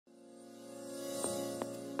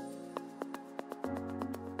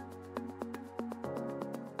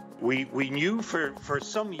We knew for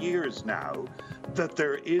some years now that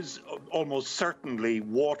there is almost certainly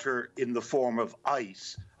water in the form of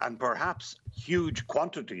ice, and perhaps huge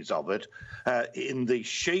quantities of it in the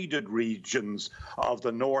shaded regions of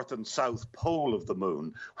the north and south pole of the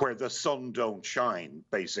moon, where the sun don't shine,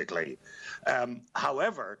 basically.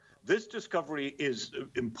 However, this discovery is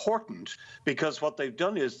important because what they've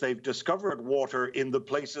done is they've discovered water in the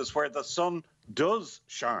places where the sun does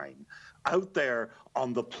shine, out there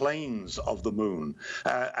on the plains of the moon.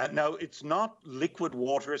 And now, it's not liquid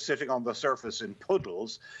water sitting on the surface in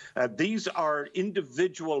puddles. These are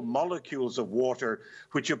individual molecules of water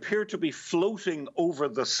which appear to be floating over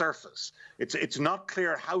the surface. It's not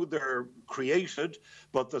clear how they're created,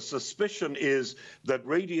 but the suspicion is that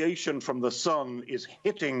radiation from the sun is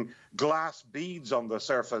hitting glass beads on the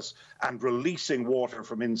surface and releasing water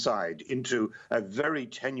from inside into a very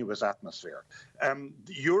tenuous atmosphere.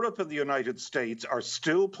 Europe and the United States are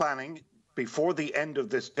still planning, before the end of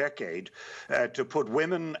this decade, to put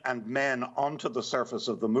women and men onto the surface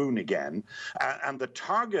of the moon again. And the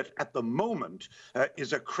target at the moment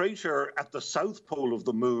is a crater at the south pole of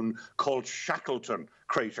the moon called Shackleton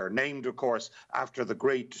Crater, named, of course, after the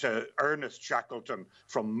great Ernest Shackleton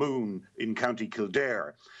from Moon in County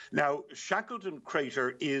Kildare. Now, Shackleton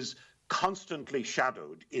Crater is constantly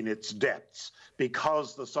shadowed in its depths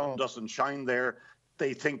because the sun doesn't shine there.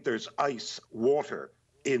 They think there's ice water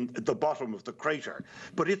in the bottom of the crater,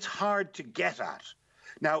 but it's hard to get at.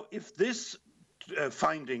 Now, if this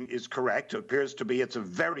finding is correct, it appears to be, it's a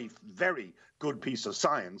very, very good piece of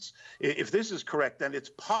science. If this is correct, then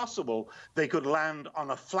it's possible they could land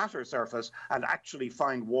on a flatter surface and actually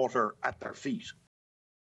find water at their feet.